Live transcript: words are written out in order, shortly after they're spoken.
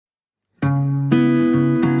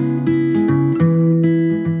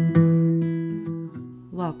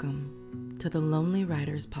the Lonely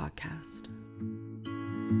Writers Podcast.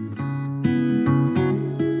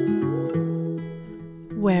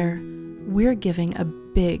 Where we're giving a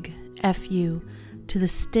big FU to the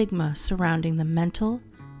stigma surrounding the mental,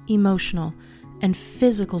 emotional, and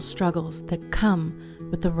physical struggles that come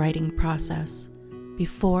with the writing process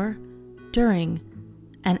before, during,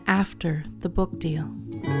 and after the book deal.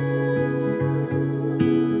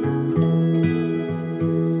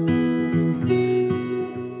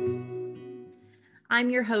 I'm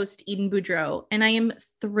your host, Eden Boudreau, and I am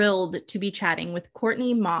thrilled to be chatting with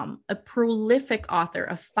COURTNEY MAUM, a prolific author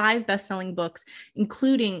of 5 best-selling books,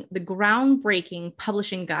 including the groundbreaking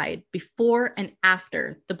publishing guide Before and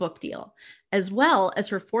After the Book Deal, as well as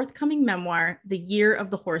her forthcoming memoir, The Year of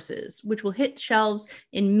the Horses, which will hit shelves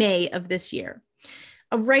in May of this year.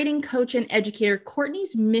 A writing coach and educator,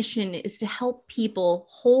 COURTNEY's mission is to help people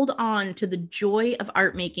hold on to the joy of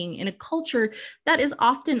art making in a culture that is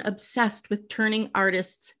often obsessed with turning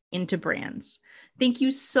artists into brands. Thank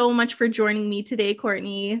you so much for joining me today,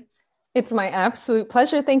 COURTNEY. It's my absolute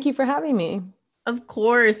pleasure. Thank you for having me. Of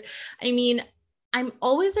course. I mean, I'm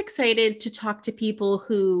always excited to talk to people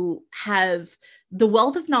who have the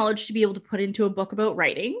wealth of knowledge to be able to put into a book about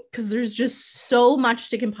writing, because there's just so much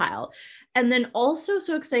to compile. And then also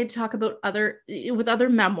so excited to talk about other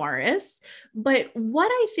memoirists. But what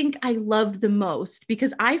I think I loved the most,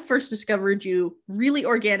 because I first discovered you really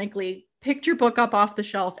organically, picked your book up off the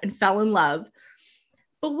shelf and fell in love.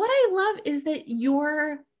 But what I love is that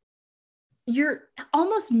your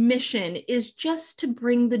almost mission is just to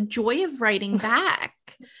bring the joy of writing back.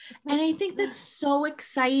 And I think that's so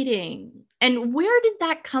exciting. And where did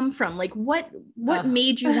that come from? Like what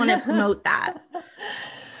made you want to promote that?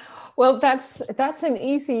 Well, that's an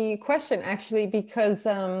easy question, actually, because,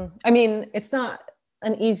 it's not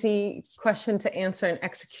an easy question to answer and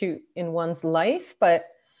execute in one's life, but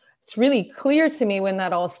it's really clear to me when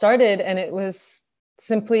that all started. And it was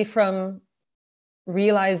simply from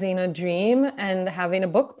realizing a dream and having a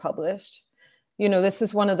book published. You know, this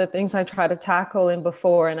is one of the things I try to tackle in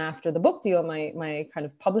Before and After the Book Deal, my kind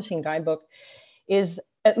of publishing guidebook, is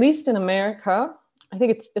at least in America, I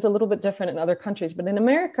think it's a little bit different in other countries, but in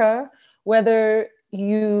America, whether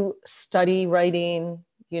you study writing,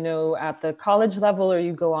 at the college level or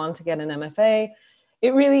you go on to get an MFA,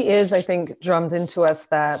 it really is, I think, drummed into us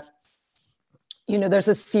that, there's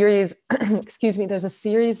a series, there's a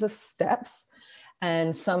series of steps,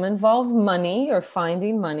 and some involve money or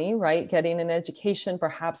finding money, right? Getting an education,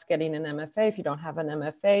 perhaps getting an MFA. If you don't have an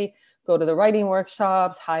MFA, go to the writing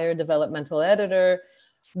workshops, hire a developmental editor,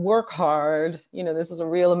 work hard. This is a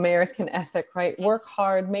real American ethic, right? Work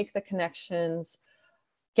hard, make the connections,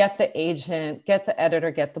 get the agent, get the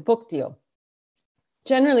editor, get the book deal.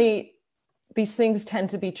 Generally, these things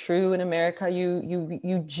tend to be true in America.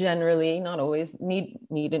 You generally, not always, need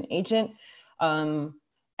an agent, and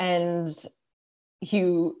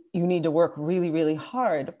you need to work really, really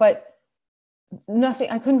hard. But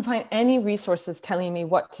I couldn't find any resources telling me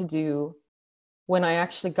what to do when I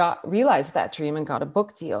actually realized that dream and got a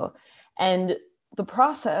book deal. And the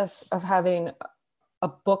process of having a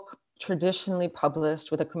book traditionally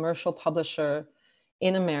published with a commercial publisher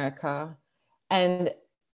in America and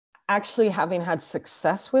actually having had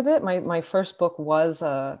success with it, my first book was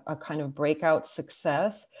a kind of breakout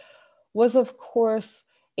success, was of course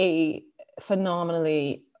a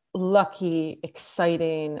phenomenally lucky,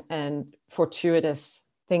 exciting, and fortuitous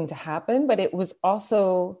thing to happen. But it was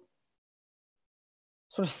also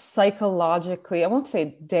sort of psychologically, I won't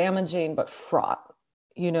say damaging, but fraught.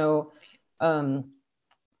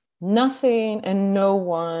 Nothing and no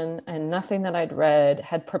one and nothing that I'd read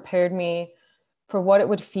had prepared me for what it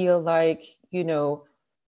would feel like, to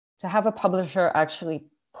have a publisher actually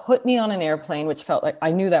put me on an airplane, which felt like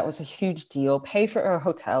I knew that was a huge deal, pay for a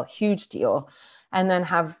hotel, huge deal, and then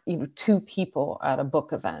have 2 people at a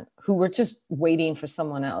book event who were just waiting for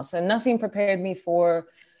someone else. And nothing prepared me for,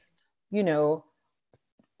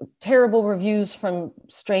 terrible reviews from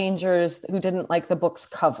strangers who didn't like the book's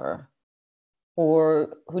cover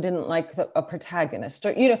or who didn't like a protagonist, or,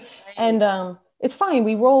 right. And it's fine,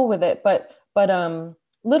 we roll with it. But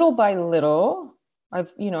little by little,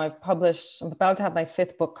 I've published, I'm about to have my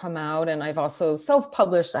 5th book come out, and I've also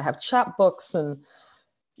self-published. I have chapbooks, and,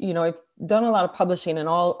 I've done a lot of publishing in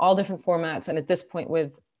all different formats. And at this point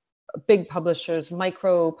with big publishers,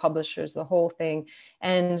 micro publishers, the whole thing.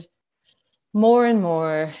 And more and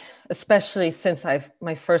more, especially since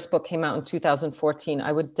my first book came out in 2014,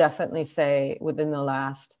 I would definitely say within the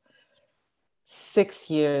last 6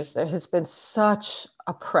 years, there has been such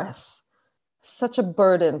a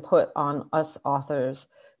burden put on us authors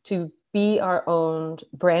to be our own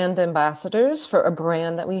brand ambassadors for a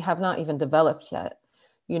brand that we have not even developed yet.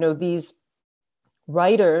 You know, these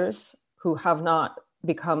writers who have not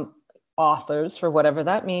become authors, for whatever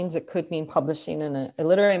that means. It could mean publishing in a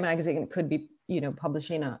literary magazine. It could be, you know,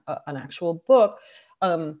 publishing an actual book.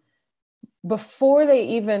 Before they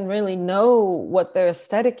even really know what their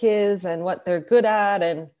aesthetic is and what they're good at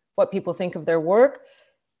and what people think of their work,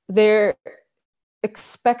 they're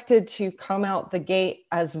expected to come out the gate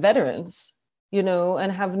as veterans, you know,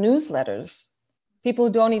 and have newsletters. People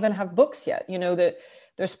who don't even have books yet, you know, that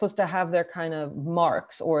they're supposed to have their kind of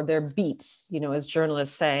marks or their beats, you know, as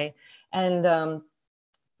journalists say, and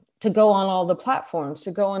to go on all the platforms,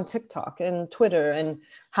 to go on TikTok and Twitter and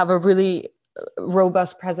have a really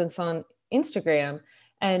robust presence on Instagram.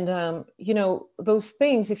 And, you know, those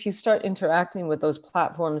things, if you start interacting with those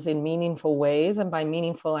platforms in meaningful ways, and by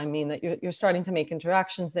meaningful, I mean that you're starting to make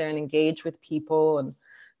interactions there and engage with people and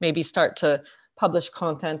maybe start to publish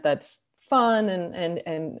content that's fun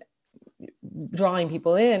and drawing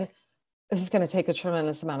people in, this is going to take a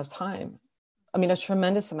tremendous amount of time. I mean, a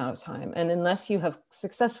tremendous amount of time. And unless you have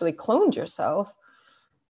successfully cloned yourself,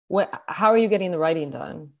 how are you getting the writing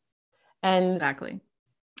done? And exactly.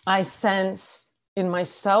 I sense in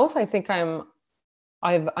myself, I think I'm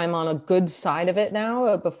on a good side of it now.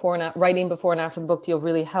 Writing before and after the book deal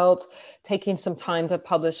really helped. Taking some time to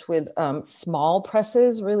publish with small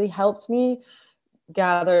presses really helped me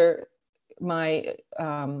gather my,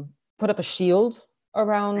 put up a shield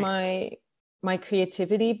around my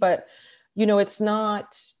creativity. But, you know, it's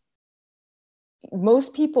not,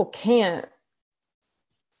 most people can't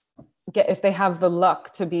get, if they have the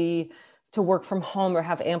luck to work from home or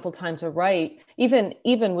have ample time to write, even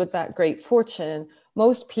with that great fortune,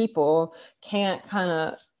 most people can't kind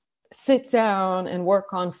of sit down and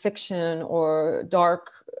work on fiction or dark,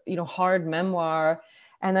 you know, hard memoir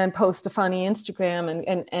and then post a funny Instagram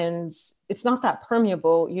and it's not that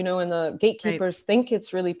permeable, you know, and the gatekeepers think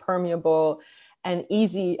it's really permeable and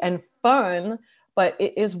easy and fun, but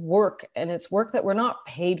it is work, and it's work that we're not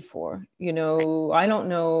paid for. You know, I don't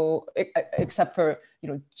know, except for, you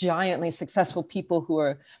know, giantly successful people who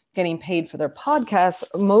are getting paid for their podcasts.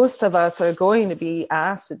 Most of us are going to be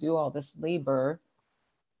asked to do all this labor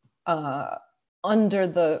under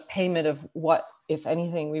the payment of what, if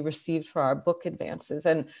anything, we received for our book advances.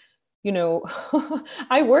 And, you know,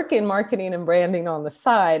 I work in marketing and branding on the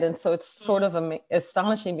side. And so it's sort of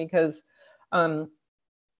astonishing because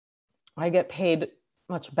I get paid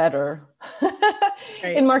much better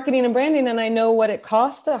in marketing and branding. And I know what it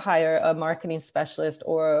costs to hire a marketing specialist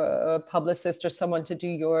or a publicist or someone to do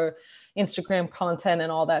your Instagram content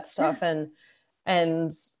and all that stuff. Yeah.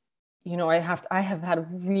 And, you know, I have had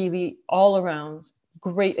really all around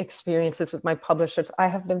great experiences with my publishers. I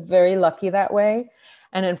have been very lucky that way.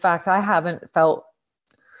 And in fact, I haven't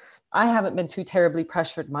been too terribly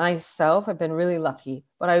pressured myself. I've been really lucky,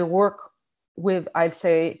 but I work with, I'd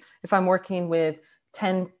say, if I'm working with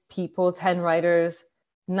 10 people, 10 writers,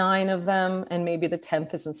 9 of them, and maybe the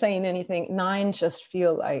 10th isn't saying anything, 9 just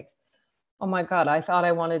feel like, oh my God, I thought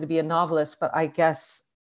I wanted to be a novelist, but I guess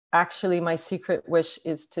actually my secret wish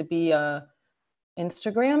is to be a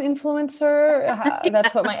Instagram influencer.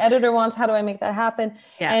 That's what my editor wants. How do I make that happen?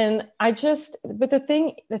 Yeah. And but the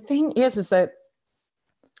thing is that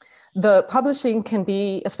the publishing can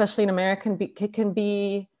be, especially in America, it can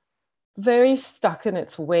be very stuck in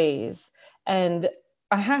its ways. And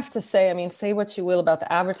I have to say, I mean, say what you will about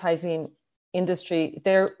the advertising industry,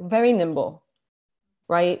 they're very nimble,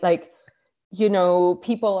 right? Like, you know,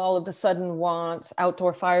 people all of a sudden want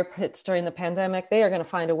outdoor fire pits during the pandemic. They are going to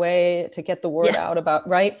find a way to get the word out about,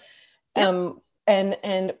 right? Yeah.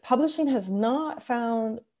 And publishing has not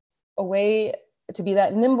found a way to be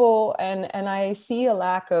that nimble. And I see a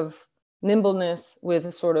lack of nimbleness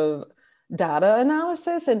with sort of data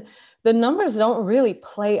analysis, and the numbers don't really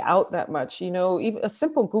play out that much. You know, even a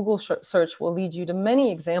simple Google search will lead you to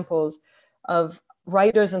many examples of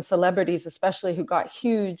writers and celebrities, especially, who got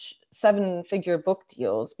huge 7-figure book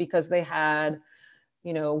deals because they had,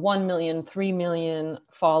 you know, 1 million, 3 million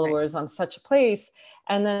followers on such a place.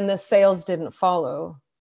 And then the sales didn't follow.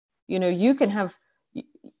 You know, you can have,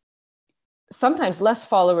 sometimes less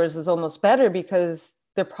followers is almost better because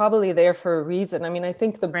they're probably there for a reason. I mean, I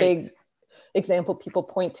think the big example people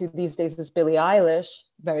point to these days is Billie Eilish,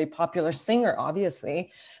 very popular singer,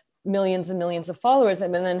 obviously, millions and millions of followers.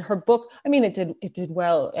 And then her book, I mean, it did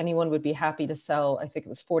well. Anyone would be happy to sell, I think it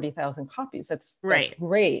was 40,000 copies. That's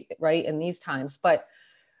great, right? In these times. But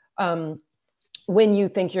when you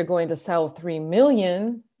think you're going to sell 3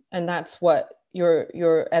 million, and that's what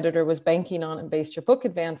your editor was banking on and based your book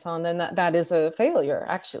advance on, then that is a failure,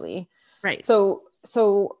 actually. Right. So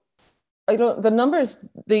I don't, the numbers,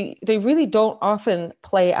 they really don't often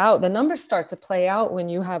play out. The numbers start to play out when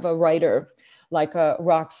you have a writer like a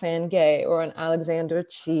Roxane Gay or an Alexander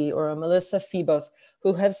Chi or a Melissa Phoebos,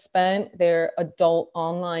 who have spent their adult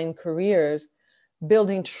online careers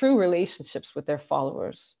building true relationships with their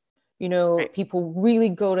followers. You know, Right. people really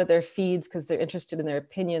go to their feeds because they're interested in their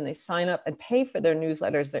opinion. They sign up and pay for their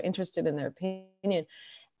newsletters. They're interested in their opinion.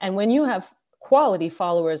 And when you have quality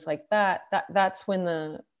followers like that, that's when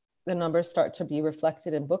the numbers start to be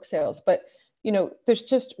reflected in book sales. But, you know,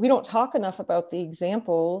 we don't talk enough about the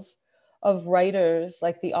examples of writers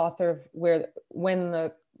like the author of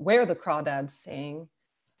Where the Crawdads Sing,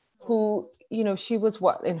 who, you know, she was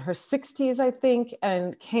in her 60s, I think,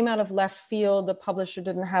 and came out of left field. The publisher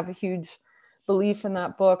didn't have a huge belief in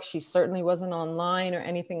that book. She certainly wasn't online or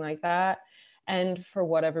anything like that. And for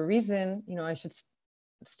whatever reason, you know, I should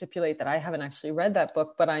stipulate that I haven't actually read that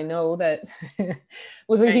book, but I know that it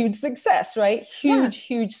was a huge success, right?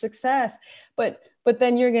 Huge success. But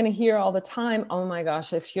then you're going to hear all the time, oh my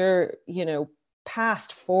gosh, if you're, you know,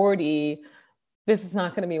 past 40, this is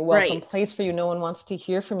not going to be a welcome place for you. No one wants to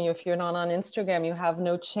hear from you. If you're not on Instagram, you have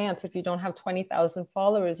no chance. If you don't have 20,000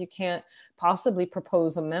 followers, you can't possibly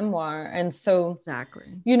propose a memoir. And so,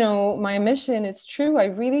 you know, my mission, it's true. I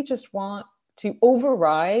really just want to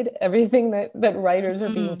override everything that writers are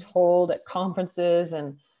being told at conferences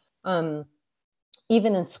and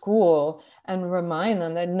even in school, and remind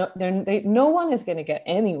them that no one is going to get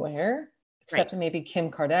anywhere except maybe Kim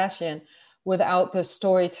Kardashian without the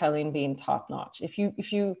storytelling being top notch. If you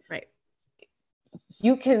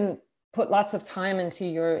you can put lots of time into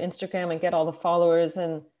your Instagram and get all the followers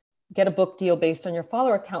and get a book deal based on your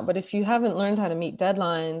follower count, but if you haven't learned how to meet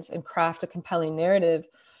deadlines and craft a compelling narrative,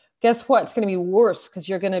 guess what? It's going to be worse, because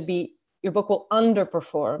your book will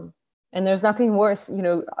underperform. And there's nothing worse. You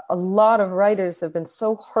know, a lot of writers have been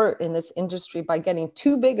so hurt in this industry by getting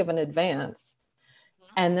too big of an advance,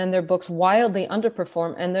 and then their books wildly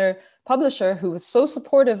underperform, and their publisher, who was so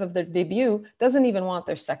supportive of their debut, doesn't even want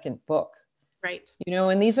their second book. Right. You know,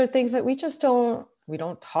 and these are things that we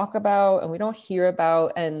don't talk about and we don't hear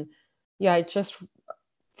about. And yeah, I just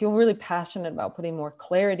feel really passionate about putting more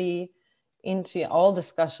clarity into all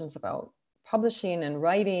discussions about publishing and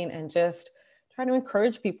writing, and just trying to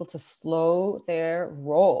encourage people to slow their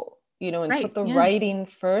roll, you know, and put the writing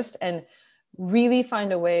first, and really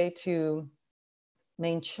find a way to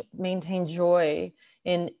maintain joy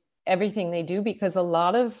in everything they do, because a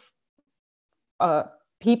lot of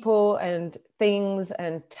people and things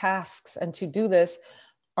and tasks and to-do lists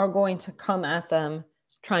are going to come at them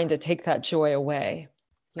trying to take that joy away.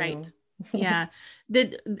 Right. Yeah.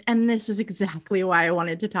 And this is exactly why I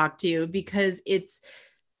wanted to talk to you, because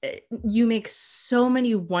you make so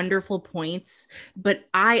many wonderful points, but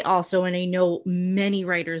I also, and I know many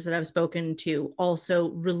writers that I've spoken to also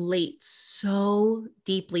relate so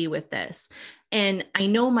deeply with this. And I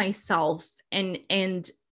know myself, and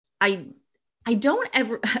I don't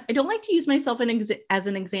like to use myself as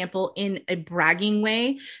an example in a bragging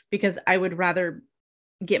way, because I would rather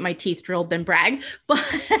get my teeth drilled than brag,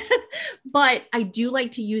 but I do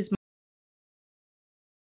like to use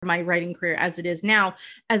my writing career as it is now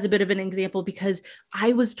as a bit of an example, because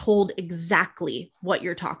I was told exactly what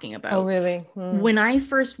you're talking about. Oh, really? When I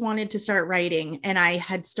first wanted to start writing, and I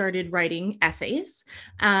had started writing essays,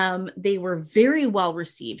 they were very well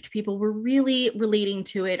received. People were really relating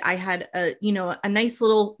to it. I had a nice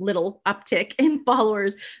little uptick in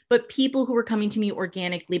followers, but people who were coming to me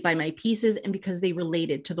organically by my pieces and because they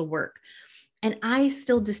related to the work. And I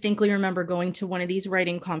still distinctly remember going to one of these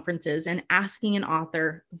writing conferences and asking an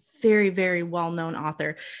author, very, very well-known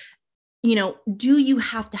author, you know, do you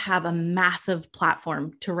have to have a massive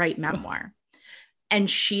platform to write memoir? And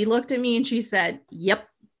she looked at me and she said, yep,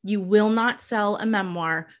 you will not sell a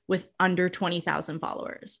memoir with under 20,000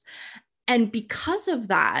 followers. And because of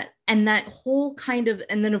that, and that whole kind of,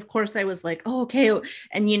 and then of course I was like, oh, okay.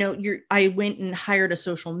 And, you know, I went and hired a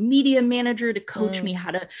social media manager to coach me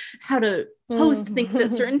how to post things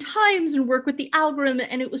at certain times and work with the algorithm.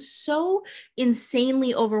 And it was so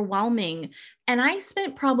insanely overwhelming. And I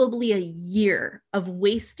spent probably a year of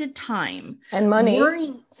wasted time and money,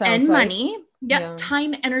 money. Yeah,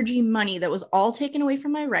 time, energy, money that was all taken away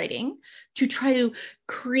from my writing to try to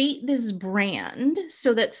create this brand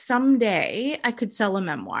so that someday I could sell a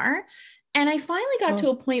memoir. And I finally got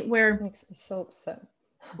to a point where makes me so upset.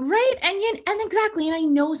 Right. And exactly. And I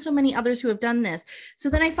know so many others who have done this.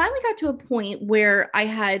 So then I finally got to a point where I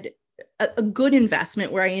had a good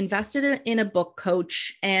investment where I invested in a book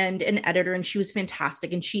coach and an editor, and she was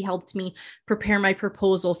fantastic. And she helped me prepare my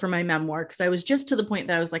proposal for my memoir, because I was just to the point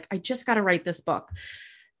that I was like, I just got to write this book.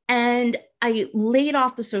 And I laid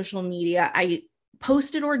off the social media. I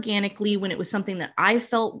posted organically when it was something that I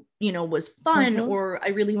felt, was fun or I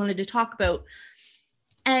really wanted to talk about.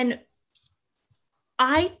 And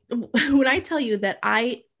when I tell you that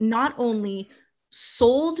I not only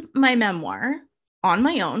sold my memoir on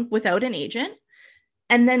my own without an agent,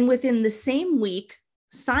 and then within the same week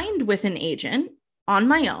signed with an agent on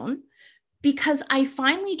my own, because I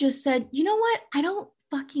finally just said, you know what? I don't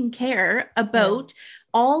fucking care about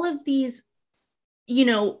all of these,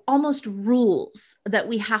 almost rules that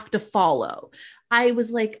we have to follow. I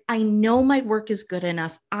was like, I know my work is good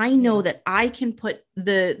enough. I know that I can put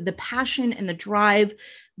the passion and the drive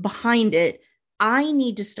behind it. I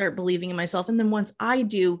need to start believing in myself. And then once I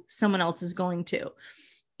do, someone else is going to.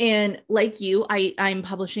 And like you, I'm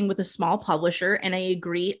publishing with a small publisher, and I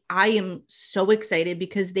agree. I am so excited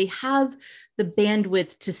because they have the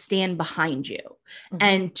bandwidth to stand behind you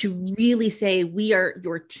and to really say, we are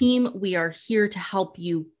your team. We are here to help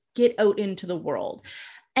you get out into the world.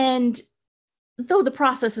 And though the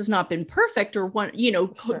process has not been perfect or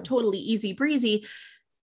totally easy breezy,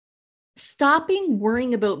 stopping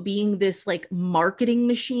worrying about being this like marketing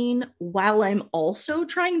machine while I'm also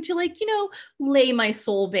trying to lay my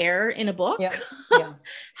soul bare in a book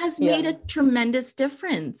has made a tremendous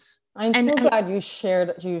difference. I'm so glad you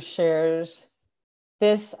shared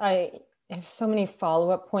this. I have so many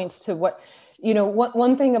follow-up points to what,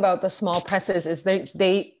 one thing about the small presses is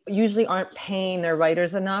they usually aren't paying their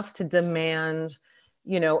writers enough to demand,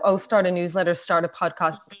 start a newsletter, start a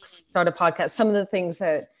podcast. Some of the things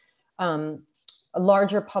that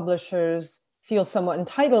larger publishers feel somewhat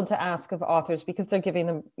entitled to ask of authors, because they're giving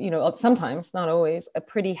them, sometimes, not always, a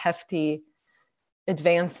pretty hefty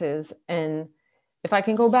advances. And if I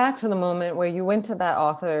can go back to the moment where you went to that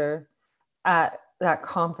author at that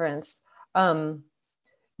conference, here's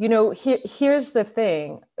the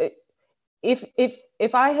thing.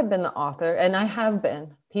 If I had been the author, and I have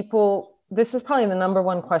been, this is probably the number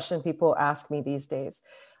one question people ask me these days.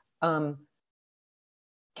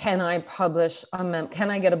 Can I publish can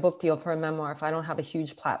I get a book deal for a memoir if I don't have a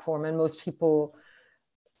huge platform? And most people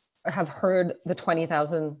have heard the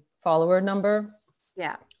 20,000 follower number.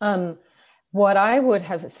 Yeah. What I would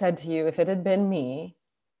have said to you if it had been me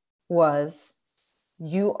was,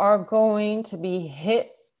 you are going to be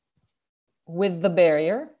hit with the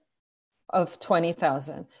barrier of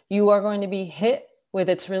 20,000. You are going to be hit with,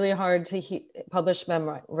 it's really hard to publish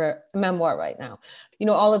memoir right now.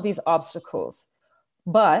 All of these obstacles.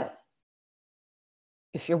 But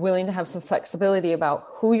if you're willing to have some flexibility about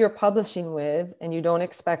who you're publishing with, and you don't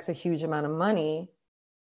expect a huge amount of money,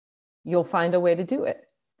 you'll find a way to do it.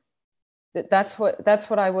 That's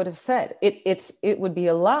what I would have said. It would be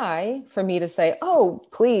a lie for me to say, oh,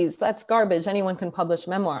 please, that's garbage. Anyone can publish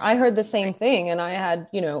memoir. I heard the same thing, and I had,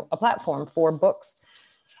 a platform for books.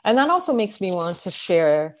 And that also makes me want to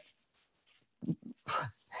share,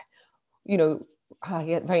 I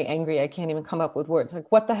get very angry. I can't even come up with words.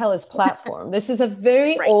 Like, what the hell is platform? This is a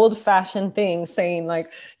very old-fashioned thing, saying like,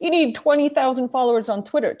 you need 20,000 followers on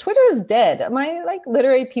Twitter. Twitter is dead. My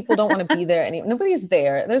literary people don't want to be there anymore. Nobody's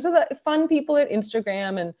there. There's fun people at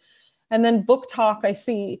Instagram and then Book Talk. I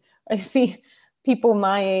see people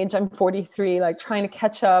my age. I'm 43, trying to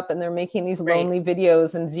catch up, and they're making these lonely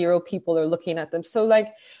videos, and 0 people are looking at them. So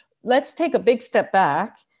let's take a big step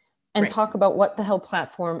back and talk about what the hell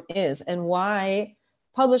platform is, and why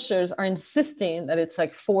publishers are insisting that it's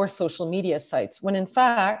 4 social media sites, when in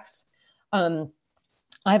fact, I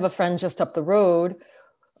have a friend just up the road.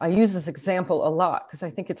 I use this example a lot because I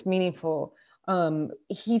think it's meaningful.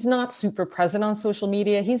 He's not super present on social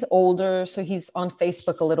media. He's older, so he's on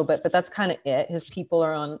Facebook a little bit, but that's kind of it. His people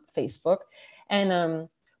are on Facebook. And,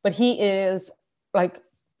 but he is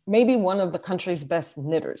maybe one of the country's best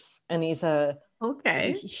knitters. And he's a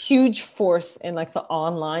huge force in the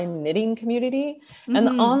online knitting community. And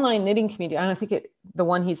the online knitting community, I don't think the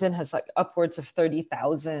one he's in has upwards of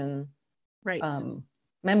 30,000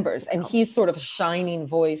 members. And he's sort of a shining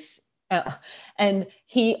voice. And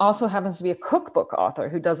he also happens to be a cookbook author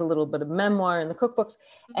who does a little bit of memoir in the cookbooks.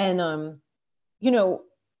 And,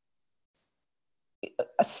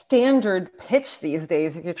 a standard pitch these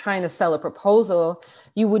days, if you're trying to sell a proposal,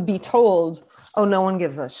 you would be told, oh, no one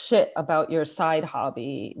gives a shit about your side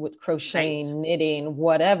hobby with crocheting, knitting,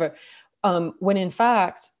 whatever. When in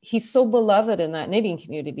fact, he's so beloved in that knitting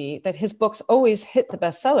community that his books always hit the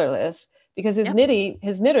bestseller list, because his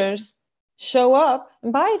knitters show up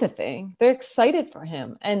and buy the thing. They're excited for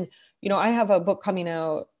him. And I have a book coming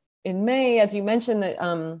out in May, as you mentioned,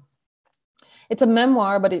 that it's a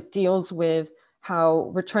memoir, but it deals with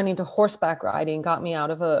how returning to horseback riding got me out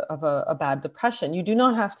of a bad depression. You do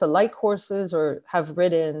not have to like horses or have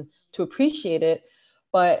ridden to appreciate it,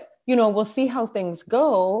 but we'll see how things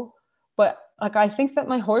go. But like, I think that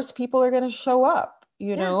my horse people are going to show up,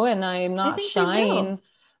 and I'm not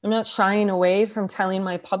shying away from telling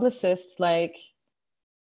my publicist, like,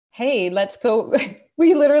 hey, let's go.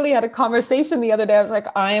 We literally had a conversation the other day. I was like,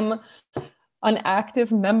 I'm an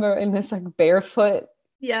active member in this like barefoot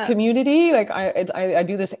community. Like I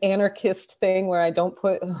do this anarchist thing where I don't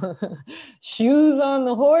put shoes on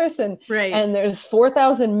the horse, and there's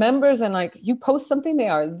 4,000 members, and like, you post something, they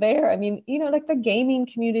are there. I mean, like the gaming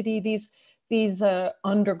community, these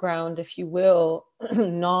underground, if you will,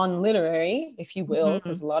 non-literary, if you will,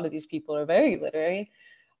 because a lot of these people are very literary.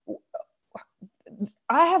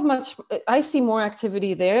 I see more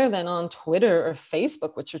activity there than on Twitter or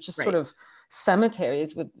Facebook, which are just sort of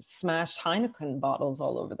cemeteries with smashed Heineken bottles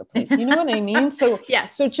all over the place. You know what I mean? So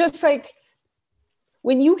yes. So just like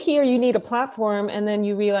when you hear you need a platform and then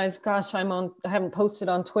you realize, gosh, I haven't posted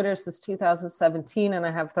on Twitter since 2017 and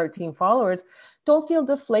I have 13 followers, don't feel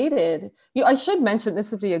deflated. I should mention,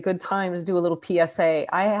 this would be a good time to do a little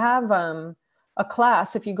PSA. I have a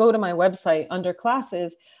class. If you go to my website under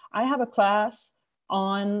classes, I have a class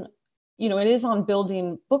on, it is on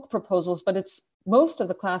building book proposals, but most of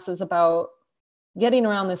the class is about getting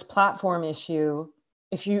around this platform issue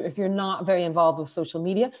if you're not very involved with social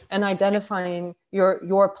media, and identifying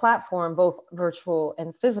your platform, both virtual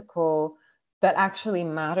and physical, that actually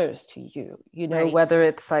matters to you. Whether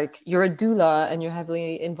it's like you're a doula and you're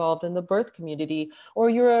heavily involved in the birth community, or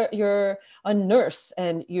you're a nurse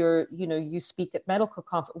and you speak at medical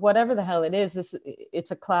conference, whatever the hell it is.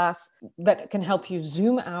 It's a class that can help you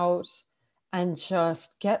zoom out and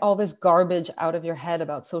just get all this garbage out of your head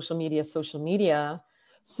about social media,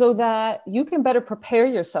 so that you can better prepare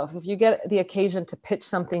yourself. If you get the occasion to pitch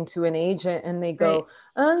something to an agent and they go,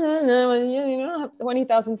 oh, no, you don't have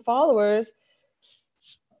 20,000 followers,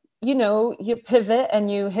 you pivot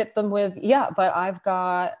and you hit them with, but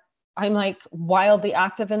I'm like wildly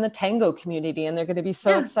active in the tango community, and they're going to be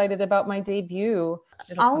so excited about my debut.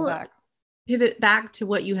 It'll come back. Pivot back to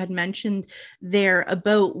what you had mentioned there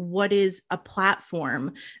about what is a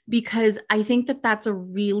platform, because I think that that's a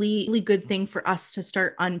really, really good thing for us to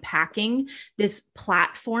start unpacking this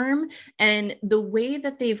platform and the way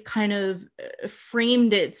that they've kind of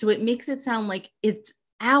framed it. So it makes it sound like it's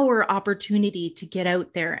our opportunity to get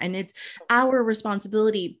out there and it's our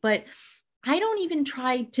responsibility. But I don't even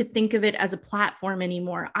try to think of it as a platform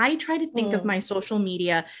anymore. I try to think of my social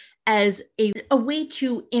media as a way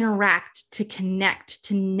to interact, to connect,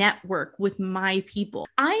 to network with my people.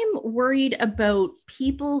 I'm worried about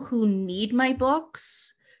people who need my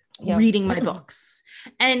books reading my books.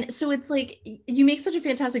 And so it's like, you make such a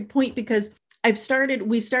fantastic point, because we've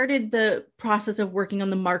started the process of working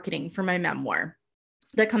on the marketing for my memoir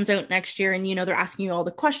that comes out next year. And, they're asking you all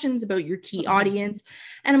the questions about your key audience.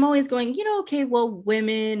 And I'm always going, okay, well,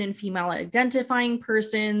 women and female identifying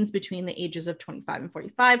persons between the ages of 25 and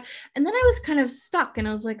 45. And then I was kind of stuck and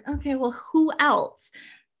I was like, okay, well, who else?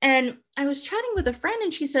 And I was chatting with a friend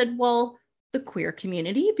and she said, well, the queer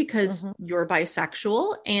community, because you're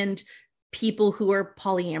bisexual, and people who are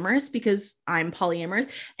polyamorous, because I'm polyamorous.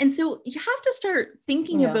 And so you have to start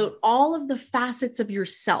thinking about all of the facets of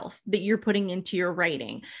yourself that you're putting into your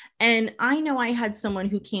writing. And I know I had someone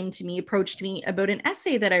who approached me about an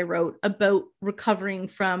essay that I wrote about recovering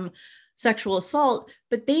from sexual assault,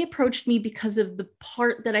 but they approached me because of the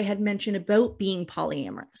part that I had mentioned about being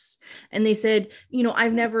polyamorous. And they said,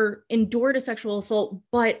 I've never endured a sexual assault,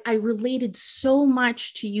 but I related so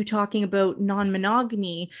much to you talking about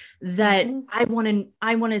non-monogamy that I want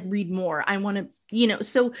to read more. I want to,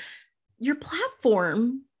 so your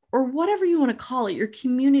platform, or whatever you want to call it, your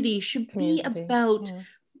community should be about,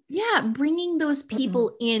 bringing those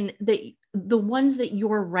people in, the ones that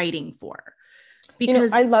you're writing for.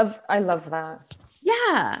 Because I love that.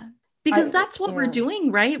 Yeah, because that's what we're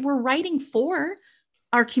doing, right? We're writing for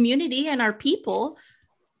our community and our people.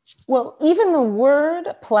 Well, even the word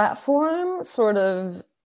platform sort of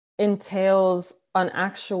entails an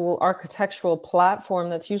actual architectural platform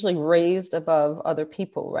that's usually raised above other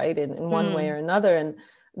people, right? In one way or another. And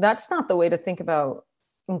that's not the way to think about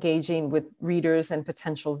engaging with readers and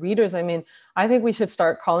potential readers. I mean, I think we should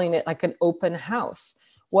start calling it like an open house.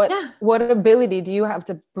 What ability do you have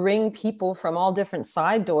to bring people from all different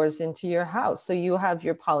side doors into your house? So you have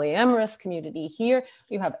your polyamorous community here,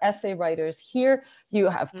 you have essay writers here, you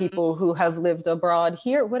have people who have lived abroad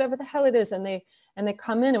here, whatever the hell it is. And and they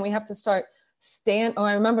come in and we have to start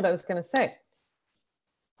I remember what I was going to say.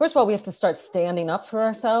 First of all, we have to start standing up for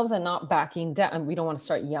ourselves and not backing down. And we don't want to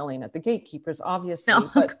start yelling at the gatekeepers, obviously,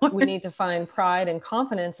 No, but we need to find pride and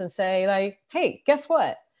confidence and say like, hey, guess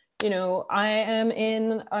what? I'm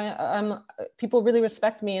people really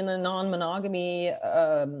respect me in the non-monogamy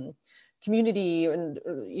community and,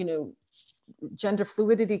 gender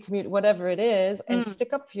fluidity community, whatever it is, and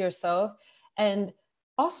stick up for yourself. And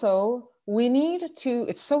also we need to,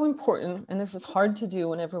 it's so important, and this is hard to do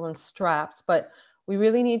when everyone's strapped, but we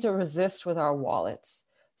really need to resist with our wallets.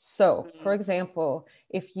 So, for example,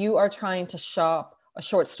 if you are trying to shop a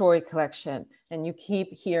short story collection and you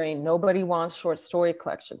keep hearing nobody wants short story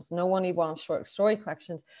collections, no one wants short story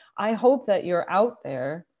collections, I hope that you're out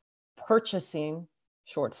there purchasing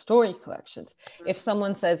short story collections. If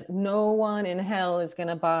someone says no one in hell is going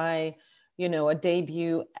to buy, a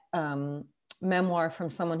debut memoir from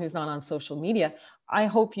someone who's not on social media, I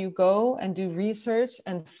hope you go and do research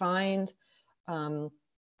and find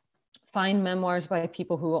memoirs by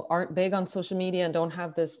people who aren't big on social media and don't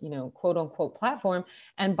have this, quote unquote platform,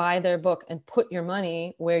 and buy their book and put your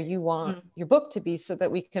money where you want your book to be, so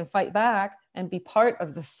that we can fight back and be part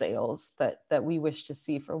of the sales that we wish to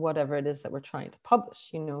see for whatever it is that we're trying to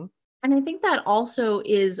publish, And I think that also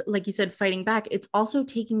is, like you said, fighting back. It's also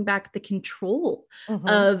taking back the control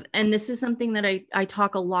of, and this is something that I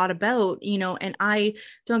talk a lot about, and I,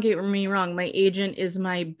 don't get me wrong, my agent is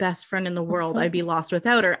my best friend in the world. I'd be lost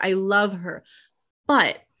without her. I love her.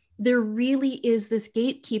 But there really is this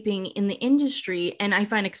gatekeeping in the industry. And I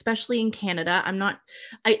find, especially in Canada,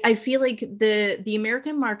 I feel like the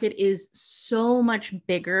American market is so much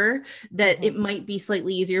bigger that it might be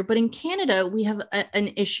slightly easier. But in Canada, we have an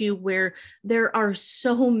issue where there are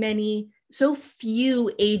so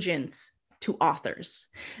few agents to authors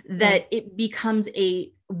that it becomes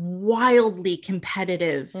a wildly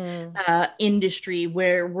competitive industry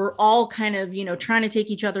where we're all kind of, trying to take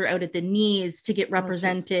each other out at the knees to get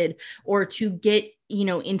represented or to get,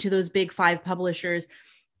 into those big 5 publishers.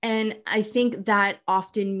 And I think that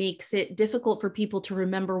often makes it difficult for people to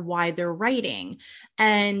remember why they're writing.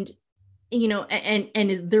 And,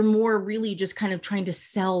 and they're more really just kind of trying to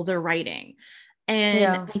sell their writing.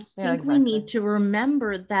 And I think exactly. we need to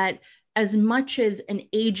remember that as much as an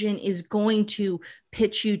agent is going to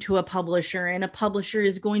pitch you to a publisher and a publisher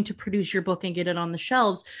is going to produce your book and get it on the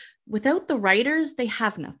shelves, without the writers, they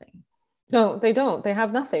have nothing. No, they don't. They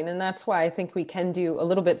have nothing. And that's why I think we can do a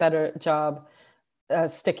little bit better job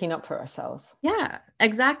sticking up for ourselves. Yeah,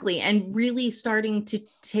 exactly. And really starting to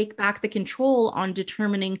take back the control on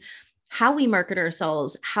determining how we market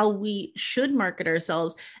ourselves, how we should market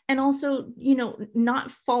ourselves, and also,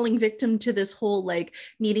 not falling victim to this whole like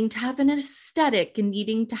needing to have an aesthetic and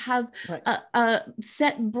needing to have a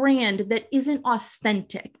set brand that isn't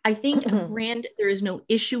authentic. I think a brand, there is no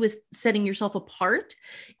issue with setting yourself apart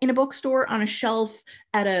in a bookstore, on a shelf,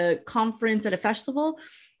 at a conference, at a festival,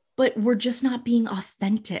 but we're just not being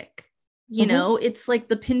authentic. It's like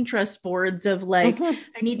the Pinterest boards of like,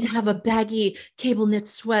 I need to have a baggy cable knit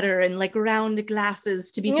sweater and like round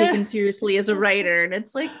glasses to be taken seriously as a writer. And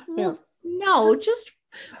it's like, well, no, just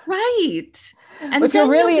write. And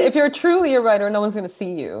if you're truly a writer, no one's going to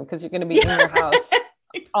see you because you're going to be in your house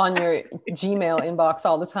on your Gmail inbox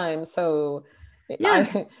all the time. So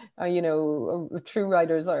true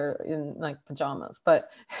writers are in like pajamas,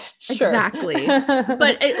 but sure. Exactly.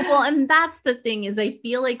 But and that's the thing, is I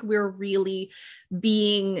feel like we're really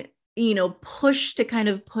being, pushed to kind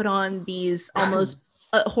of put on these almost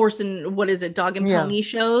horse and dog and pony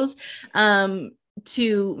shows,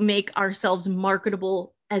 to make ourselves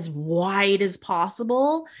marketable as wide as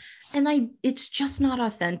possible. And it's just not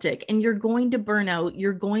authentic, and you're going to burn out.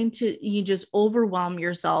 You just overwhelm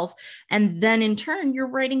yourself. And then in turn, your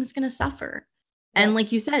writing's going to suffer. Yeah. And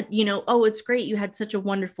like you said, it's great. You had such a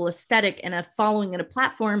wonderful aesthetic and a following and a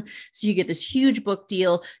platform. So you get this huge book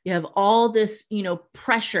deal. You have all this,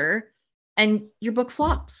 pressure, and your book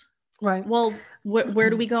flops. Right. Well, where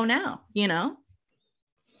do we go now?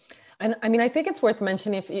 And I mean, I think it's worth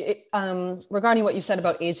mentioning regarding what you said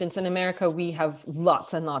about agents. In America, we have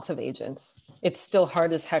lots and lots of agents. It's still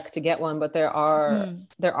hard as heck to get one, but there are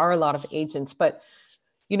a lot of agents. But,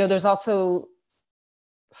 there's also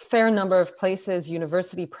a fair number of places,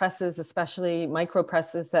 university presses, especially micro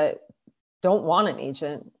presses, that don't want an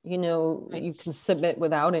agent. You can submit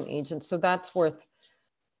without an agent. So that's worth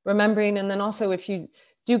remembering. And then also, if you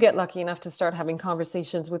do get lucky enough to start having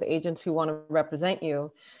conversations with agents who want to represent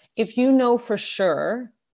you, if you know for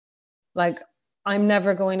sure, like, I'm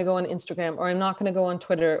never going to go on Instagram, or I'm not going to go on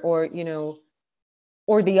Twitter, or,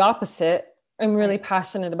 or the opposite, I'm really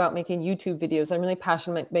passionate about making YouTube videos. I'm really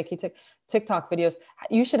passionate about making TikTok videos.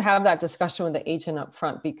 You should have that discussion with the agent up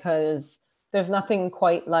front, because there's nothing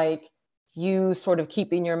quite like you sort of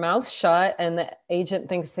keeping your mouth shut and the agent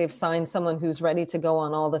thinks they've signed someone who's ready to go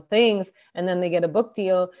on all the things. And then they get a book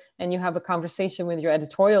deal and you have a conversation with your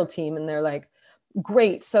editorial team and they're like,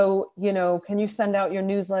 great. So, can you send out your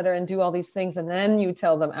newsletter and do all these things? And then you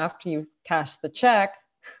tell them after you've cashed the check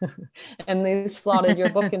and they've slotted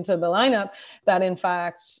your book into the lineup that in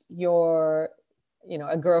fact you're,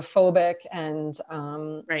 agoraphobic and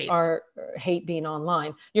are hate being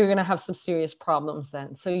online. You're going to have some serious problems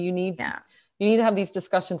then. So you need to have these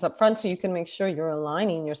discussions up front so you can make sure you're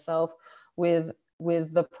aligning yourself with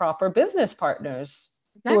the proper business partners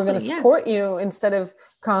who are going to support you instead of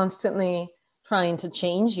constantly trying to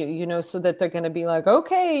change you, so that they're going to be like,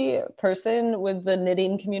 okay, person with the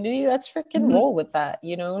knitting community, let's freaking roll with that.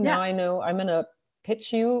 Now I know I'm going to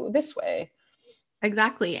pitch you this way.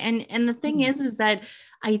 Exactly. And the thing is that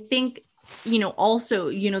I think,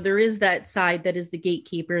 also, there is that side that is the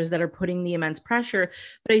gatekeepers that are putting the immense pressure.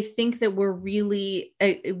 But I think that we're really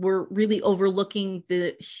overlooking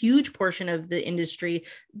the huge portion of the industry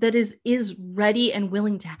that is ready and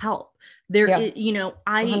willing to help. There is,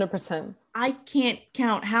 100%. I can't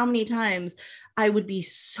count how many times I would be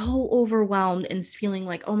so overwhelmed and feeling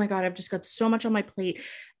like, oh my God, I've just got so much on my plate.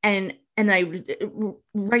 And I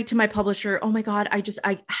write to my publisher, oh my God, I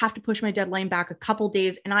have to push my deadline back a couple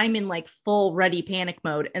days and I'm in like full ready panic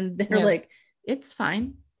mode. And they're like, it's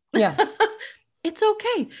fine. Yeah. It's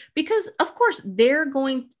okay. Because of course they're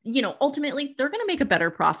going, ultimately they're going to make a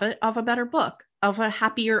better profit of a better book, of a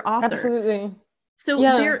happier author. Absolutely. So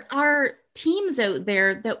there are teams out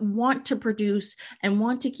there that want to produce and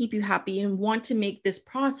want to keep you happy and want to make this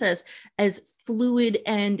process as fluid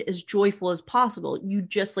and as joyful as possible. You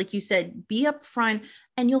just, like you said, be upfront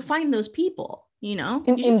and you'll find those people, you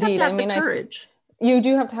just have to have the courage. You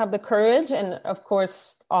do have to have the courage. And of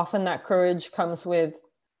course, often that courage comes with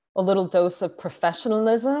a little dose of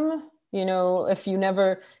professionalism. If you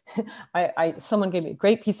never, someone gave me a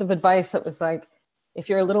great piece of advice that was like, if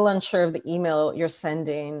you're a little unsure of the email you're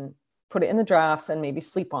sending, put it in the drafts and maybe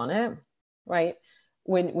sleep on it, right?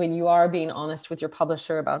 When you are being honest with your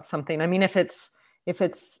publisher about something. I mean, if it's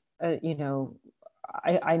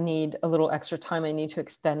I need a little extra time, I need to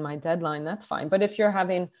extend my deadline, that's fine. But if you're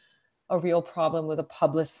having a real problem with a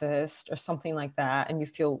publicist or something like that, and you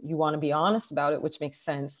feel you want to be honest about it, which makes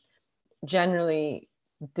sense, generally,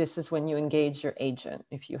 this is when you engage your agent,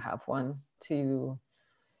 if you have one, to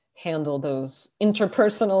handle those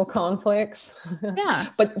interpersonal conflicts. Yeah.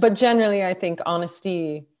 But generally, I think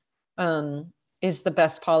honesty is the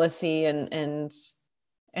best policy, and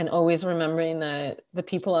always remembering that the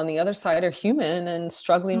people on the other side are human and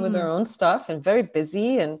struggling with their own stuff and very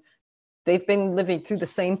busy, and they've been living through the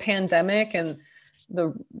same pandemic and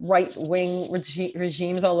the right-wing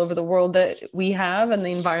regimes all over the world that we have, and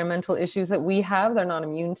the environmental issues that we have. They're not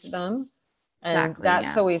immune to them. And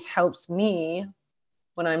that's always helps me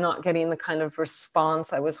when I'm not getting the kind of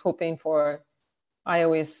response I was hoping for. I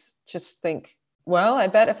always just think, well, I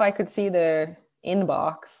bet if I could see their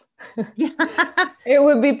inbox, it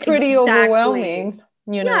would be pretty overwhelming,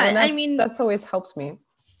 and that's always helps me.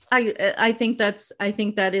 I think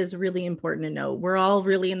that is really important to know. We're all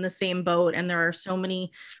really in the same boat, and there are so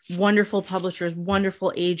many wonderful publishers,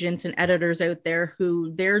 wonderful agents and editors out there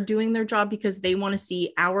who they're doing their job because they want to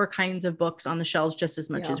see our kinds of books on the shelves just as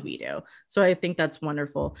much as we do. So I think that's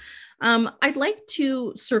wonderful. I'd like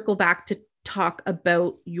to circle back to talk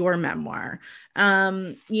about your memoir.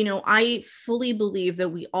 I fully believe that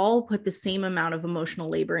we all put the same amount of emotional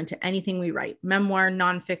labor into anything we write: memoir,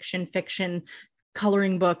 nonfiction, fiction,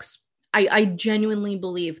 coloring books. I genuinely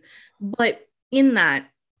believe. But in that,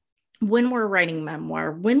 when we're writing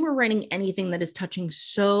memoir, when we're writing anything that is touching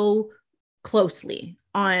so closely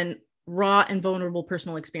on raw and vulnerable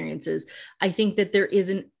personal experiences, I think that there is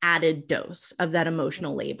an added dose of that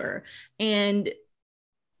emotional labor. And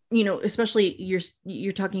especially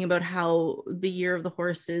you're talking about how the Year of the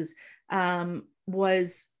Horses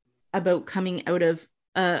was about coming out of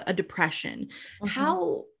a depression.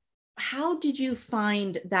 How did you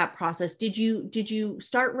find that process? Did you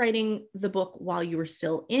start writing the book while you were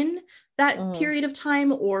still in that period of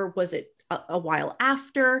time, or was it a while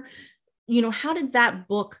after? How did that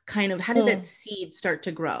book how did that seed start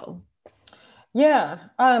to grow? Yeah.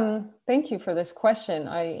 Thank you for this question.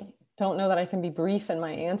 I don't know that I can be brief in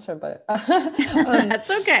my answer, but that's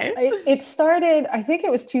okay. It started, I think it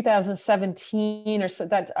was 2017 or so,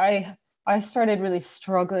 that I started really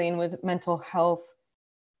struggling with mental health.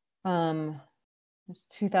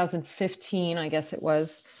 2015, I guess it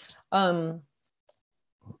was.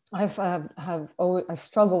 I've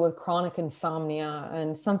struggled with chronic insomnia,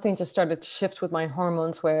 and something just started to shift with my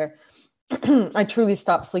hormones where I truly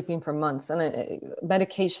stopped sleeping for months, and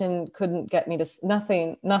medication couldn't get me to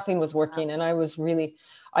nothing was working. And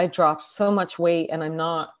I dropped so much weight, and I'm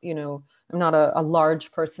not a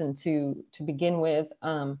large person to begin with.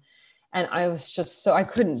 And I was just I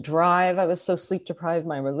couldn't drive. I was so sleep deprived.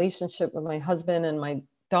 My relationship with my husband and my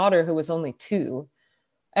daughter, who was only 2,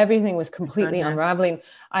 everything was completely unraveling.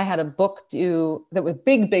 I had a book due that was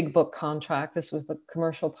big book contract. This was the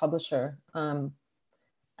commercial publisher.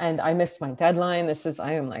 And I missed my deadline.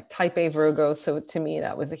 I am like type A Virgo. So to me,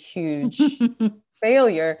 that was a huge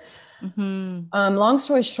failure. Long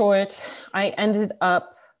story short, I ended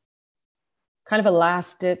up kind of a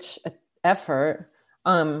last ditch effort,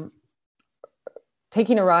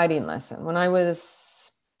 taking a riding lesson. When I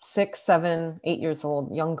was 6, 7, 8 years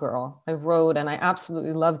old, young girl, I rode and I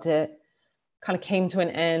absolutely loved it. Kind of came to an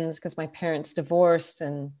end because my parents divorced,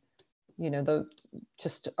 and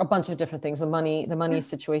just a bunch of different things. The money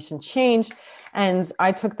situation changed. And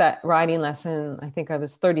I took that riding lesson. I think I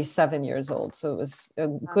was 37 years old. So it was a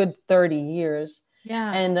good 30 years.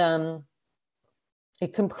 Yeah. And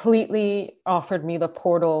it completely offered me the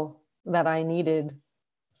portal that I needed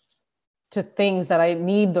to things that I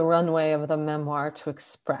need the runway of the memoir to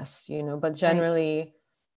express, but generally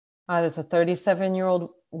I was a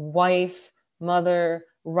 37-year-old wife, mother,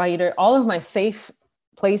 writer, all of my safe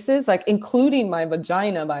places, like including my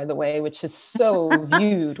vagina, by the way, which is so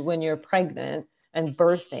viewed when you're pregnant and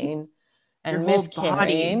birthing and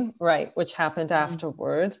miscarrying, right, which happened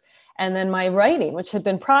afterwards. And then my writing, which had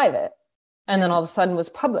been private, and then all of a sudden was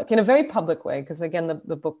public in a very public way, because again,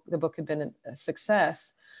 the book had been a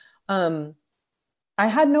success. I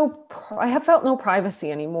have felt no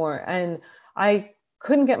privacy anymore, and I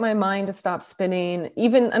couldn't get my mind to stop spinning,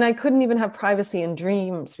 and I couldn't even have privacy in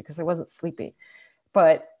dreams because I wasn't sleepy.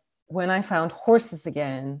 But when I found horses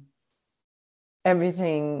again,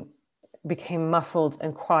 everything became muffled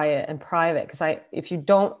and quiet and private. Because if you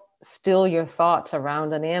don't still your thoughts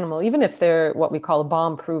around an animal, even if they're what we call a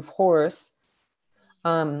bomb-proof horse,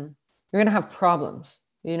 you're going to have problems.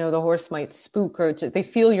 The horse might spook, or they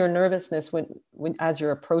feel your nervousness when as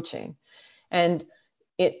you're approaching. And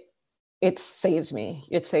it saved me.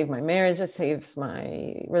 It saved my marriage. It saves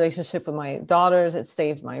my relationship with my daughters. It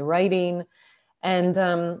saved my writing.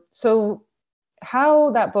 And so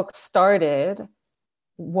how that book started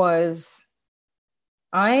was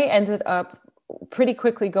I ended up pretty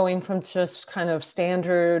quickly going from just kind of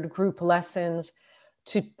standard group lessons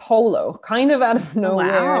to polo, kind of out of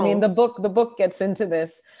nowhere. Wow. I mean, the book gets into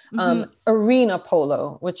this arena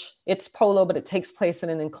polo, which it's polo, but it takes place in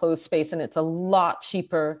an enclosed space, and it's a lot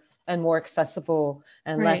cheaper and more accessible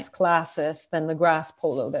and less classist than the grass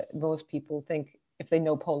polo that most people think. If they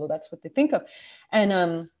know polo, that's what they think of.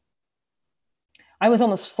 And I was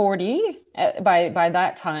almost 40 by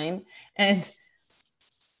that time, and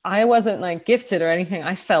I wasn't like gifted or anything.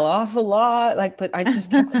 I fell off a lot, but I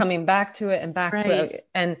just kept coming back to it and back to it.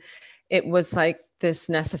 And it was like this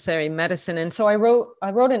necessary medicine. And so I wrote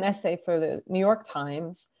an essay for the New York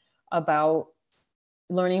Times about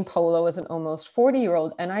learning polo as an almost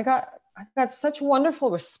 40-year-old. And I got such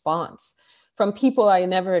wonderful response from people I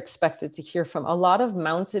never expected to hear from. A lot of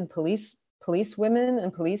mounted police women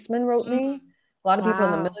and policemen wrote me. A lot of people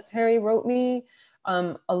in the military wrote me.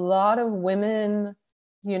 A lot of women,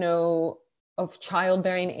 of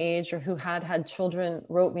childbearing age or who had children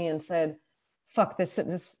wrote me and said, fuck, this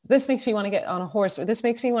makes me want to get on a horse, or this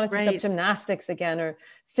makes me want to take up gymnastics again, or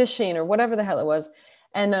fishing, or whatever the hell it was.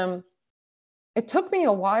 And it took me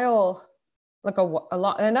a while, like a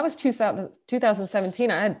lot, and that was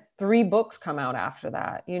 2017. I had 3 books come out after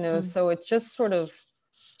that, so it just sort of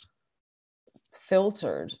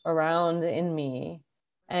filtered around in me.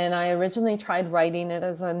 And I originally tried writing it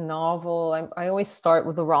as a novel. I always start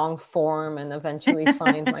with the wrong form and eventually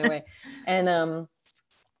find my way. And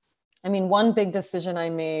one big decision I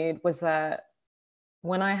made was that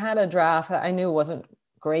when I had a draft that I knew wasn't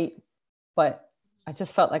great, but I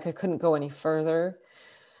just felt like I couldn't go any further.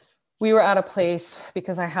 We were at a place,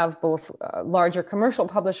 because I have both larger commercial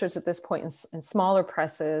publishers at this point and smaller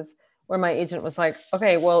presses, where my agent was like,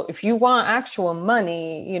 okay, well, if you want actual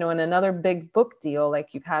money, in another big book deal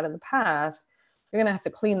like you've had in the past, you're going to have to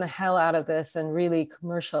clean the hell out of this and really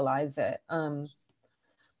commercialize it.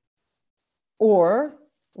 Or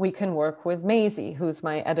we can work with Maisie, who's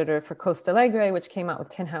my editor for Costa Alegre, which came out with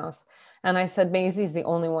Tin House. And I said, Maisie's the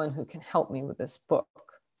only one who can help me with this book.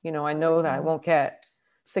 I know that I won't get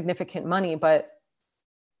significant money, but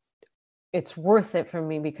it's worth it for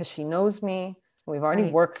me because she knows me. We've already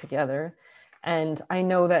worked together. And I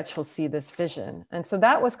know that she'll see this vision. And so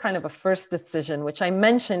that was kind of a first decision, which I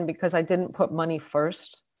mentioned because I didn't put money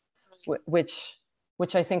first, which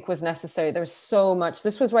I think was necessary. There's so much.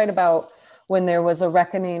 This was right about when there was a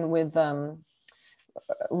reckoning with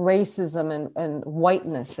racism and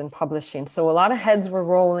whiteness in publishing. So a lot of heads were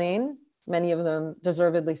rolling, many of them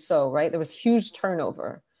deservedly so, right? There was huge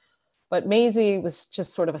turnover. But Maisie was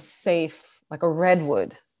just sort of a safe, like a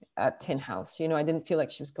redwood at Tin House. You know, I didn't feel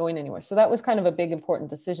like she was going anywhere. So that was kind of a big, important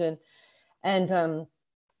decision. And,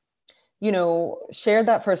 you know, shared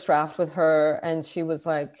that first draft with her. And she was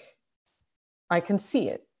like, I can see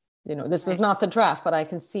it. You know, this is not the draft, but I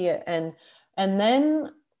can see it. And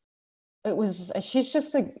then it was, she's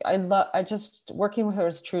just, I just, working with her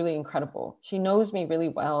is truly incredible. She knows me really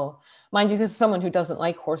well. Mind you, this is someone who doesn't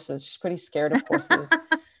like horses. She's pretty scared of horses.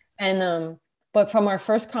 And, but from our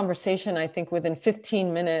first conversation, I think within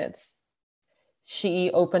 15 minutes,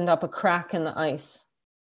 she opened up a crack in the ice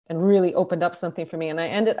and really opened up something for me. And I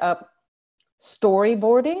ended up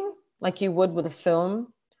storyboarding like you would with a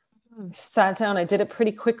film. Sat down, I did it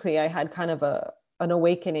pretty quickly. I had kind of an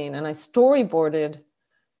awakening, and I storyboarded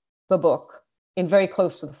the book in very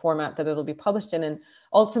close to the format that it'll be published in. And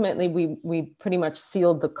ultimately, we pretty much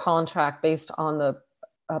sealed the contract based on the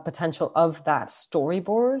potential of that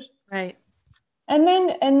storyboard. Right. And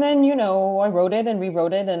then, you know, I wrote it and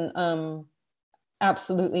rewrote it, and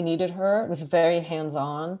absolutely needed her. It was very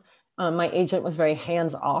hands-on. My agent was very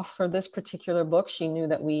hands-off for this particular book. She knew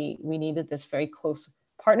that we needed this very close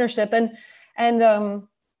partnership. And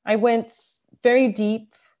I went very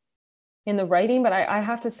deep in the writing, but I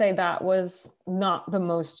have to say that was not the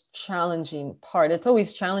most challenging part. It's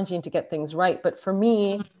always challenging to get things right. But for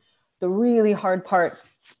me, the really hard part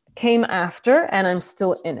came after, and I'm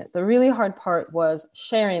still in it. The really hard part was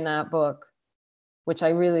sharing that book, which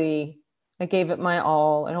I gave it my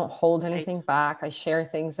all. I don't hold anything back. I share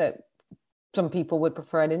things that some people would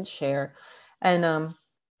prefer I didn't share. And,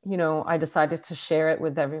 you know, I decided to share it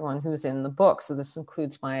with everyone who's in the book. So this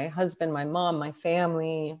includes my husband, my mom, my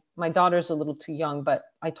family. My daughter's a little too young, but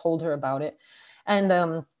I told her about it.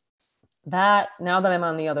 And that, now that I'm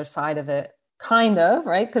on the other side of it, kind of,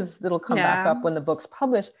 right? Because it'll come back up when the book's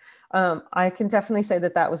published. I can definitely say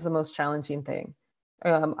that was the most challenging thing.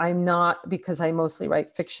 I'm not, because I mostly write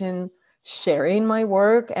fiction, sharing my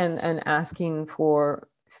work and asking for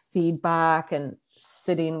feedback and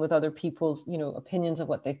sitting with other people's, you know, opinions of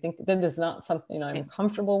what they think. That is not something I'm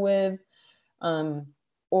comfortable with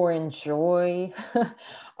or enjoy.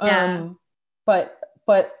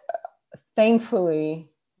 But thankfully,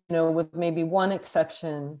 you know, with maybe one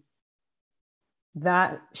exception,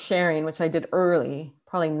 that sharing, which I did early,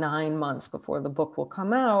 probably 9 months before the book will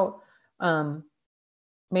come out,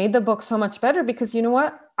 made the book so much better, because you know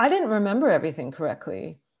what? I didn't remember everything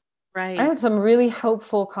correctly. Right. I had some really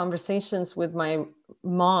helpful conversations with my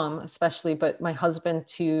mom, especially, but my husband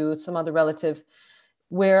too, some other relatives,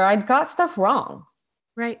 where I'd got stuff wrong.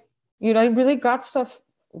 Right. You know, I really got stuff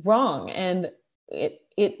wrong. And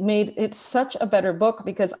it made it such a better book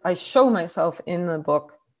because I show myself in the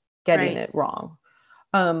book getting it wrong.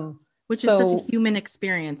 Which is such a human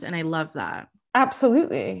experience. And I love that.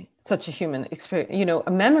 Absolutely. Such a human experience, you know,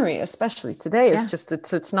 a memory, especially today, is just,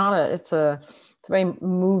 it's a very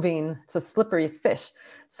moving, it's a slippery fish.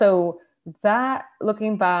 So that,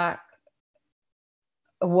 looking back,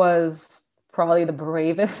 was probably the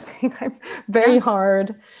bravest thing. Very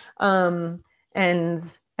hard. And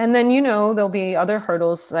then, you know, there'll be other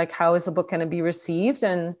hurdles, like how is the book going to be received?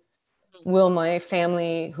 And will my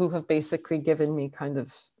family, who have basically given me kind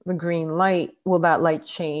of the green light, will that light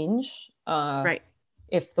change?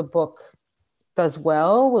 If the book does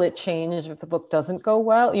well, will it change if the book doesn't go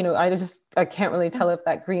well? You know, I can't really tell if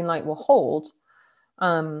that green light will hold.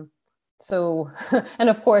 So, and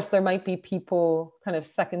of course there might be people, kind of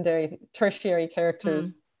secondary, tertiary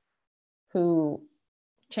characters who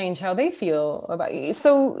change how they feel about you.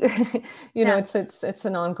 So, you know, it's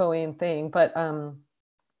an ongoing thing, but,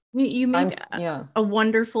 you make a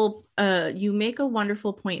wonderful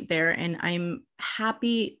point there, and I'm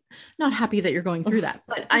not happy that you're going through that,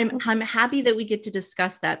 but I'm happy that we get to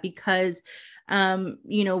discuss that, because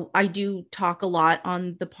you know, I do talk a lot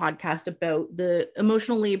on the podcast about the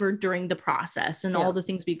emotional labor during the process and all the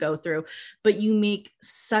things we go through, but you make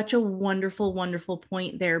such a wonderful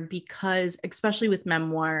point there, because especially with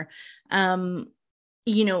memoir,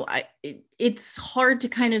 you know, it's hard to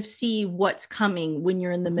kind of see what's coming when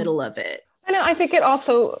you're in the middle of it. And I think it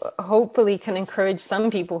also hopefully can encourage some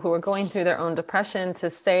people who are going through their own depression to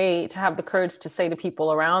have the courage to say to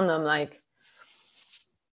people around them, like,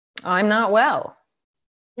 I'm not well.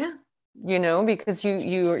 Yeah. you know, because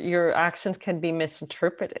your actions can be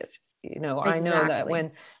misinterpreted. You know, I know that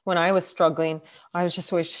when I was struggling, I was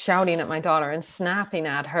just always shouting at my daughter and snapping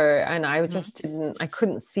at her, and I just I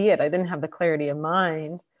couldn't see it. I didn't have the clarity of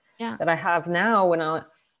mind that I have now. When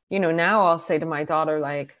now I'll say to my daughter,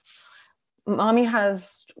 like, mommy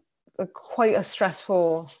has quite a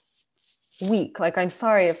stressful week. Like, I'm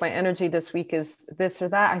sorry if my energy this week is this or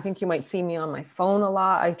that. I think you might see me on my phone a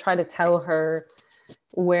lot. I try to tell her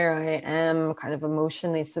where I am kind of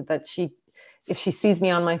emotionally, so that if she sees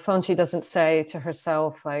me on my phone, she doesn't say to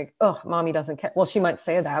herself like, oh, mommy doesn't care. Well, she might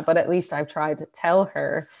say that, but at least I've tried to tell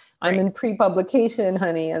her I'm in pre-publication,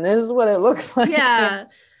 honey, and this is what it looks like. Yeah.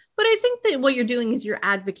 But I think that what you're doing is you're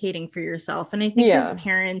advocating for yourself. And I think as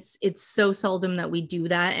parents, it's so seldom that we do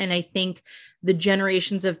that. And I think the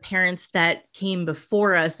generations of parents that came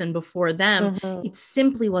before us and before them, it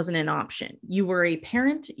simply wasn't an option. You were a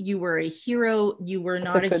parent, you were a hero, you were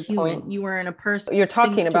not a human. Point. You weren't a person. You're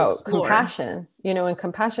talking about compassion, you know, and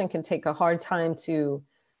compassion can take a hard time to,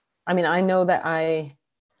 I mean, I know that I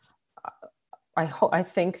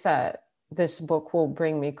think that this book will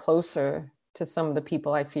bring me closer to some of the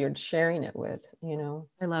people I feared sharing it with, you know.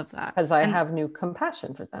 I love that. Because I have new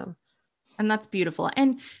compassion for them. And that's beautiful.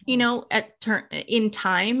 And, you know, in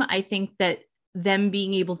time, I think that them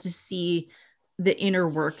being able to see the inner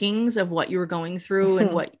workings of what you were going through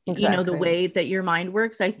and what, you know, the way that your mind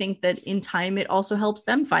works, I think that in time, it also helps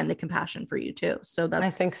them find the compassion for you too. So I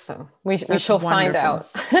think so. We shall find out.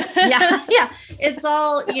 Yeah. It's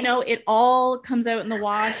all, you know, it all comes out in the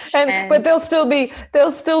wash. But there'll still be,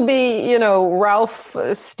 you know, Ralph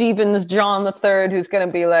Stevens, John III, who's going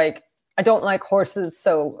to be like, I don't like horses,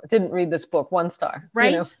 so didn't read this book, 1 star.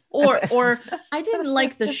 Right. You know? or I didn't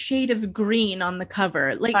like the shade of green on the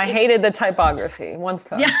cover. Like I hated the typography, 1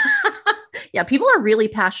 star. Yeah. Yeah. People are really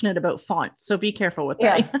passionate about font, so be careful with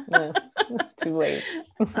that. Yeah. It's too late.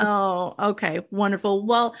 Oh, okay. Wonderful.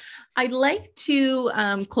 Well, I'd like to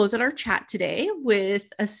close out our chat today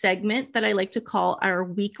with a segment that I like to call our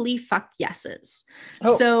weekly fuck yeses.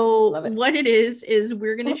 So what it is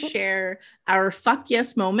we're going to share our fuck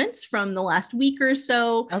yes moments from the last week or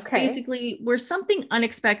so. Okay. Basically, where something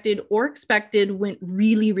unexpected or expected went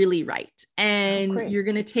really, really right. And you're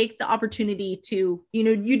going to take the opportunity to, you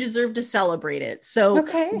know, you deserve to celebrate it. So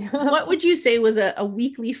what would you say was a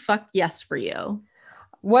weekly fuck yes for you?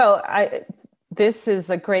 Well, this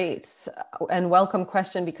is a great and welcome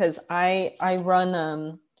question, because I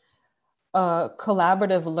run a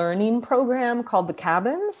collaborative learning program called the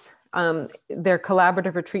Cabins. They're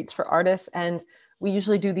collaborative retreats for artists, and we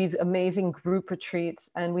usually do these amazing group retreats,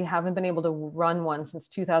 and we haven't been able to run one since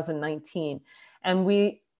 2019. And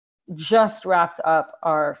we just wrapped up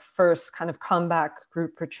our first kind of comeback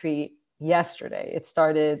group retreat yesterday. It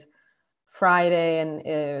started Friday, and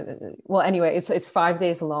anyway, it's 5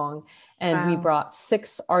 days long, and we brought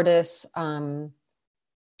 6 artists to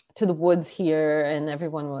the woods here, and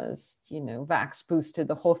everyone was, you know, vax boosted,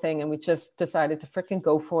 the whole thing, and we just decided to freaking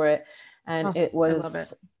go for it. And it was, I love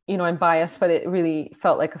it. You know, I'm biased, but it really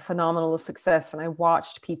felt like a phenomenal success, and I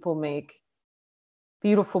watched people make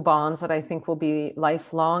beautiful bonds that I think will be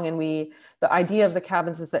lifelong. And the idea of the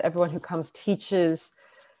Cabins is that everyone who comes teaches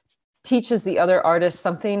the other artists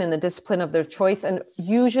something in the discipline of their choice. And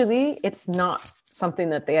usually it's not something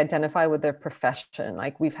that they identify with their profession.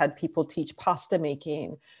 Like, we've had people teach pasta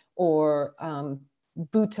making or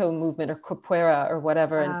Buto movement or capoeira or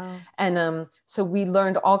whatever. Wow. And so we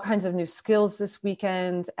learned all kinds of new skills this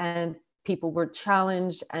weekend, and people were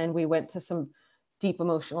challenged, and we went to some deep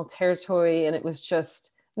emotional territory, and it was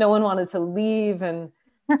just, no one wanted to leave. And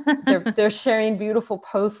they're sharing beautiful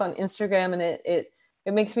posts on Instagram, and it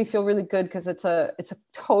makes me feel really good, because it's a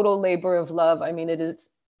total labor of love. I mean, it is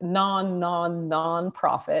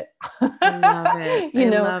non-profit. I love it.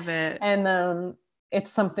 I love it. And it's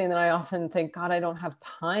something that I often think, God, I don't have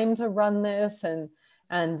time to run this.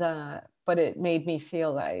 But it made me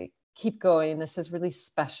feel like, keep going. This is really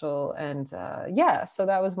special. And so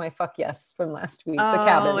that was my fuck yes from last week. The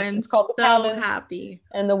Cabins. It's called The Cabins. Happy.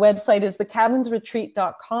 And the website is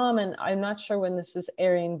thecabinsretreat.com. And I'm not sure when this is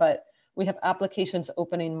airing, but we have applications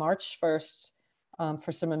opening March 1st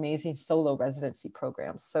for some amazing solo residency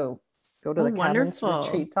programs. So go to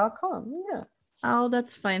thecabinsretreat.com. Yeah. Oh,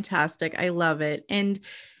 that's fantastic. I love it. And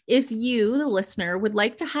If you, the listener, would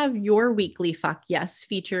like to have your weekly Fuck Yes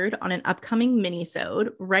featured on an upcoming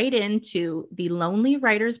minisode, write into the Lonely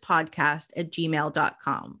Writers Podcast at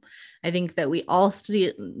gmail.com. I think that we all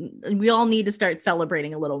need to start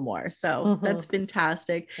celebrating a little more. So that's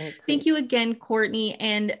fantastic. Thank you again, Courtney.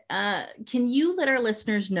 And can you let our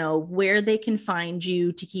listeners know where they can find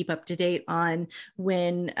you to keep up to date on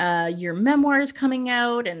when your memoir is coming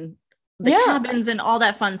out and the cabins and all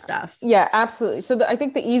that fun stuff? Yeah, absolutely. So I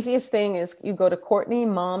think the easiest thing is you go to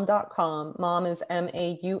COURTNEYMAUM.com. MAUM is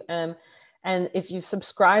MAUM. And if you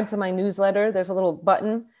subscribe to my newsletter, there's a little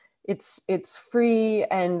button. It's free,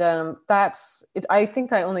 and I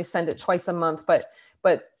think I only send it twice a month, but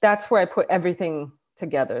that's where I put everything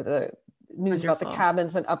together. The news about the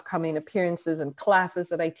cabins and upcoming appearances and classes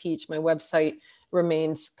that I teach. My website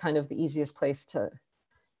remains kind of the easiest place to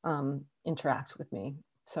interact with me.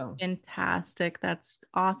 So fantastic. That's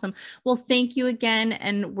awesome. Well, thank you again.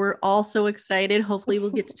 And we're all so excited. Hopefully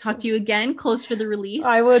we'll get to talk to you again close to the release.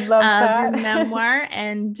 I would love that. Your memoir.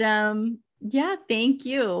 And thank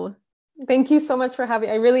you. Thank you so much for having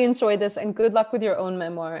me. I really enjoyed this, and good luck with your own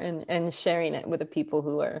memoir and sharing it with the people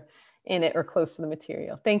who are in it or close to the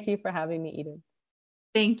material. Thank you for having me, Eden.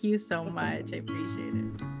 Thank you so much. I appreciate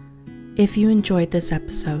it. If you enjoyed this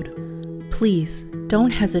episode, please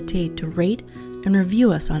don't hesitate to rate and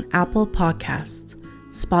review us on Apple Podcasts,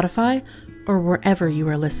 Spotify, or wherever you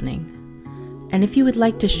are listening. And if you would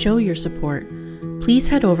like to show your support, please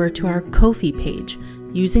head over to our Ko-fi page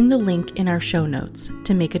using the link in our show notes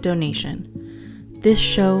to make a donation. This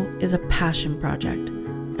show is a passion project,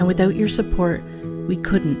 and without your support, we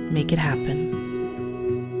couldn't make it happen.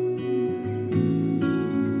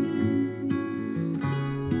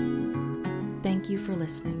 Thank you for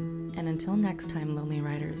listening, and until next time, Lonely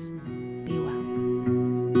Writers, be well.